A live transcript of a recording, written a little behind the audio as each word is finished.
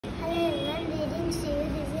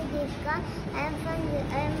Deepika. I am from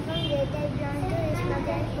grade 8 to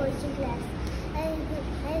Ismail coaching class. I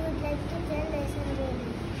would like to tell lesson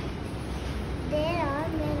reading. There are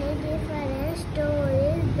many different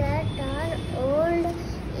stories that are old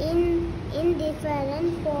in different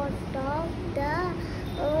parts of the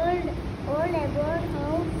world about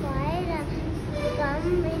how fire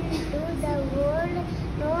come into the world.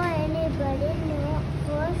 No anybody know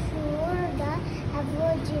for sure. The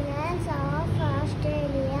Aborigines of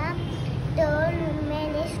Australia told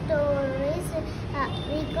many stories.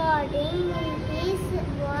 Recording is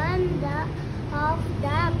one of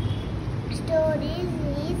the stories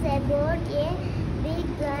is about a big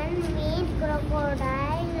gun-meat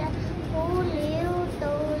crocodile who lived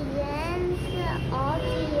thousands of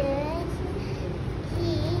years.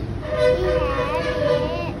 He had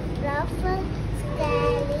a rough,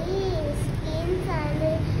 scaly skin and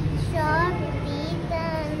sharp teeth,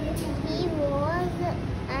 and he was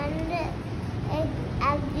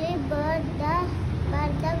ugly, but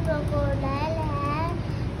the crocodile had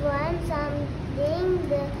one something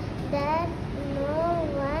that